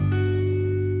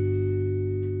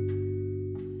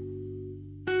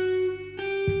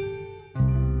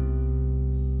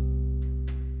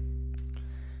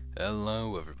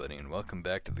Hello everybody and welcome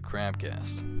back to the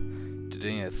Crabcast.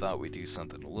 Today I thought we'd do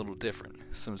something a little different.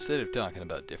 So instead of talking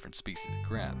about different species of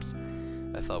crabs,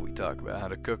 I thought we'd talk about how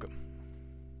to cook them.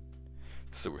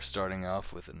 So we're starting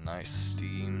off with a nice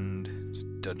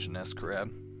steamed Dungeness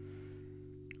crab.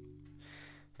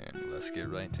 And let's get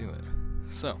right to it.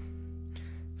 So,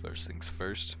 first things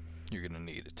first, you're going to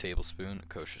need a tablespoon of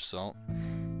kosher salt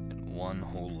and one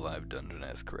whole live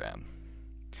Dungeness crab.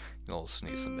 You'll also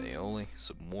need some aioli,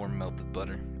 some warm melted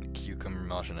butter, and a cucumber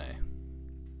marjoram.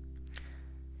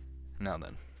 Now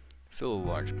then, fill a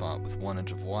large pot with 1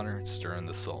 inch of water and stir in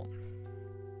the salt.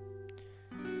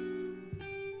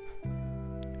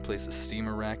 Place a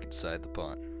steamer rack inside the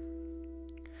pot.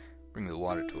 Bring the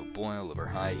water to a boil over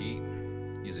high heat.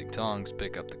 Using tongs,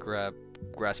 pick up the crab,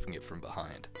 grasping it from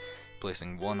behind,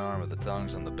 placing one arm of the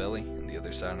tongs on the belly and the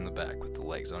other side on the back with the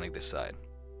legs on either side.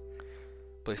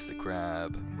 Place the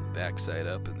crab backside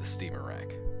up in the steamer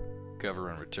rack.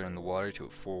 Cover and return the water to a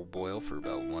full boil for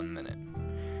about 1 minute.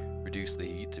 Reduce the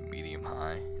heat to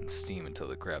medium-high and steam until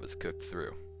the crab is cooked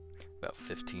through, about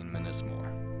 15 minutes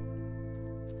more.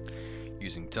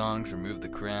 Using tongs, remove the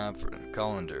crab from a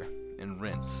colander and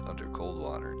rinse under cold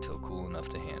water until cool enough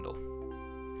to handle.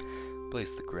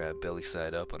 Place the crab belly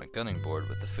side up on a cutting board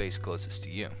with the face closest to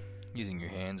you. Using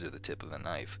your hands or the tip of a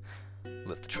knife,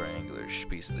 lift the triangular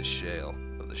piece of the shell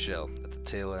at the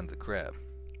tail end of the crab,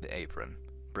 the apron.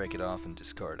 Break it off and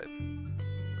discard it.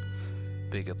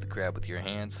 Pick up the crab with your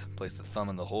hands, place the thumb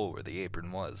in the hole where the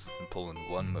apron was, and pull in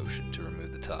one motion to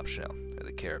remove the top shell, or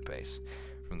the carapace,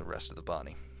 from the rest of the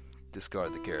body.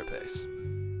 Discard the carapace.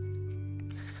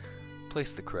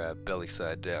 Place the crab belly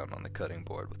side down on the cutting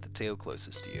board with the tail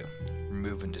closest to you.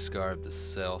 Remove and discard the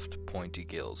soft, pointy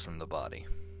gills from the body.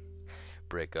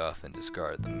 Break off and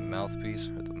discard the mouthpiece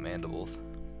or the mandibles.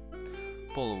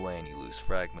 Pull away any loose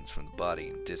fragments from the body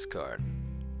and discard.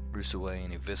 Rinse away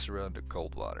any viscera under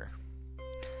cold water.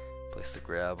 Place the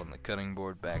crab on the cutting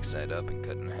board backside up and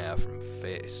cut in half from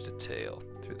face to tail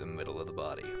through the middle of the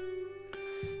body.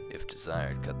 If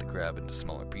desired, cut the crab into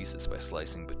smaller pieces by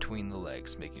slicing between the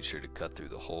legs, making sure to cut through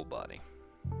the whole body.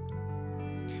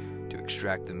 To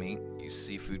extract the meat, use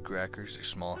seafood crackers or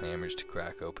small hammers to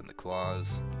crack open the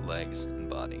claws, legs, and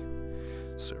body.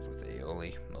 Serve with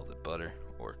aioli, melted butter,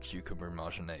 or cucumber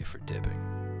marjoram for dipping.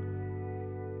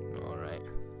 Alright,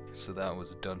 so that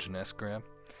was a Dungeness crab.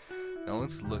 Now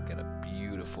let's look at a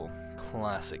beautiful,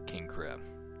 classic king crab.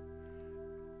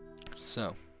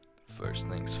 So, first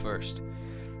things first,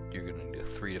 you're going to need a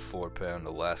 3 to 4 pound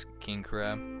Alaska king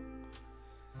crab,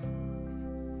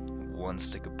 1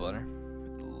 stick of butter,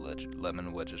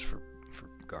 lemon wedges for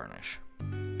garnish.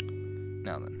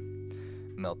 Now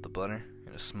then, melt the butter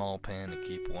in a small pan to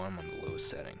keep warm on the low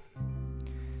setting.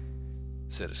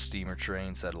 Set a steamer tray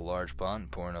inside a large pot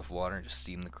and pour enough water to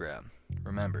steam the crab.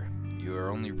 Remember, you are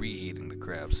only reheating the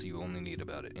crab, so you only need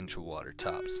about 1 inch of water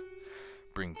tops.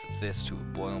 Bring this to a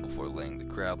boil before laying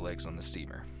the crab legs on the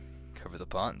steamer. Cover the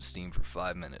pot and steam for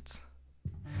 5 minutes.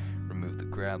 Remove the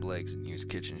crab legs and use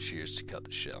kitchen shears to cut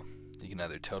the shell. You can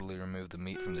either totally remove the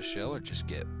meat from the shell or just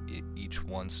get each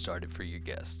one started for your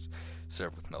guests.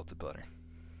 Serve with melted butter.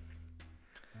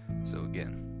 So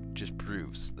again, just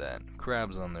proves that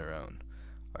crabs on their own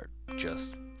are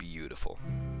just beautiful.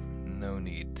 No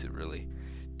need to really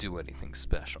do anything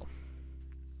special.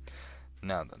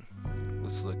 Now then,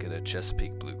 let's look at a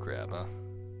Chesapeake blue crab, huh?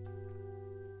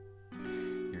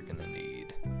 You're gonna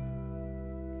need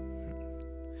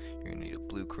a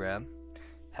blue crab,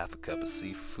 half a cup of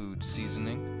seafood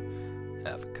seasoning,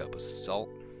 half a cup of salt,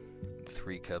 and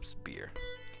 3 cups beer,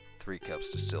 3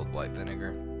 cups distilled white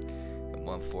vinegar, and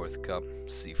 1/4 cup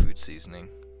seafood seasoning.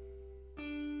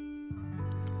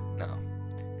 Now,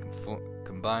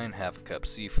 combine half a cup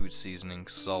seafood seasoning,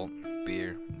 salt,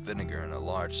 beer, and vinegar in a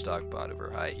large stock pot over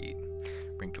high heat.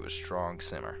 Bring to a strong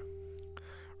simmer.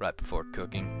 Right before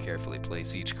cooking, carefully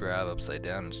place each crab upside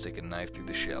down and stick a knife through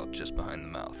the shell just behind the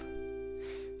mouth.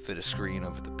 Fit a screen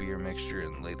over the beer mixture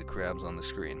and lay the crabs on the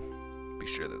screen. Be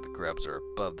sure that the crabs are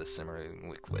above the simmering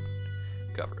liquid.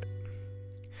 Cover it.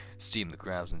 Steam the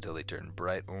crabs until they turn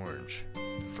bright orange,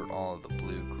 for all of the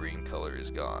blue-green color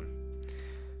is gone.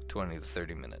 20 to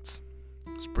 30 minutes.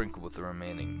 Sprinkle with the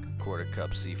remaining 1/4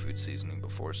 cup seafood seasoning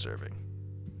before serving.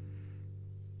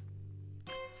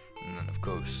 And then, of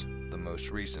course, the most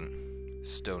recent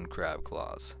stone crab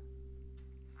claws.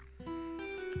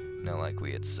 Now, like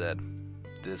we had said,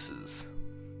 this is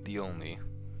the only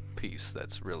piece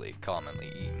that's really commonly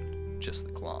eaten, just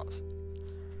the claws.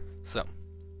 So,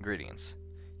 ingredients.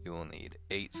 You will need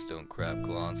 8 stone crab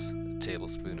claws, a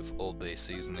tablespoon of Old Bay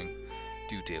seasoning,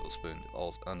 2 tablespoons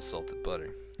of unsalted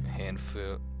butter,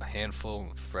 a handful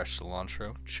of fresh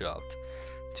cilantro, chopped,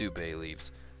 2 bay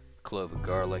leaves, a clove of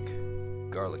garlic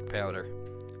powder,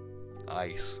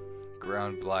 ice,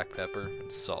 ground black pepper,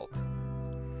 and salt.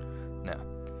 Now,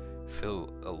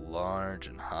 fill a large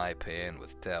and high pan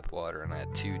with tap water and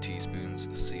add 2 teaspoons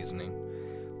of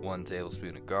seasoning, 1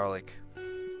 tablespoon of garlic,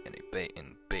 and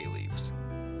bay leaves.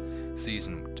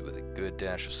 Season with a good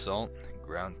dash of salt and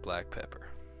ground black pepper.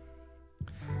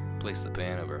 Place the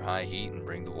pan over high heat and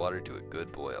bring the water to a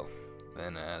good boil.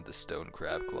 Then add the stone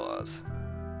crab claws.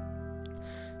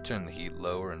 Turn the heat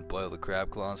lower and boil the crab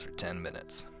claws for 10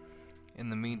 minutes. In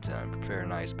the meantime, prepare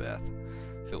an ice bath.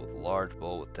 Fill with a large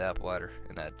bowl with tap water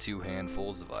and add 2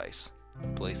 handfuls of ice.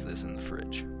 Place this in the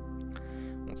fridge.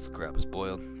 Once the crab is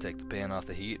boiled, take the pan off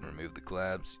the heat and remove the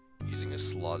crabs using a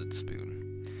slotted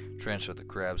spoon. Transfer the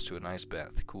crabs to an ice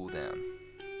bath to cool down.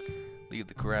 Leave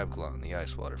the crab claw in the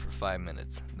ice water for 5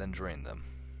 minutes, then drain them.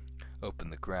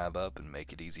 Open the crab up and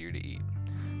make it easier to eat.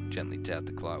 Gently tap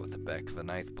the claw with the back of a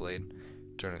knife blade,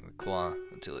 turning the claw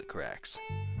until it cracks.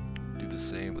 Do the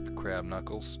same with the crab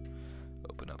knuckles.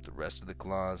 Open up the rest of the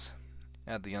claws.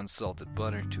 Add the unsalted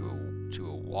butter to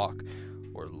a wok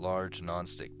or large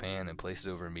non-stick pan and place it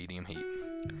over medium heat.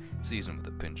 Season with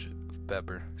a pinch of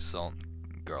pepper, salt,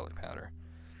 garlic powder,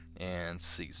 and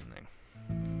seasoning.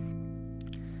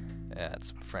 Add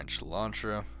some French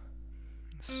cilantro,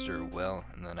 stir well,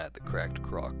 and then add the cracked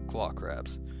crab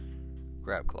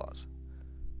claws.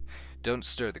 Don't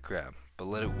stir the crab, but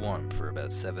let it warm for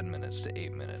about 7 minutes to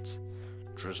 8 minutes.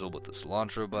 Drizzle with the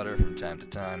cilantro butter from time to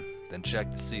time, then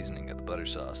check the seasoning of the butter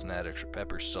sauce and add extra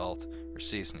pepper, salt, or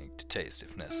seasoning to taste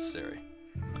if necessary.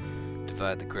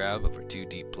 Divide the crab over 2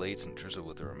 deep plates and drizzle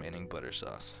with the remaining butter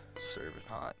sauce. Serve it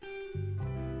hot.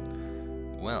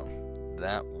 Well,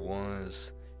 that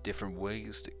was different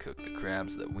ways to cook the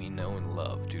crabs that we know and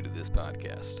love due to this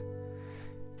podcast.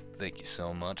 Thank you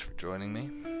so much for joining me,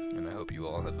 and I hope you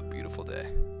all have a beautiful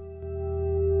day.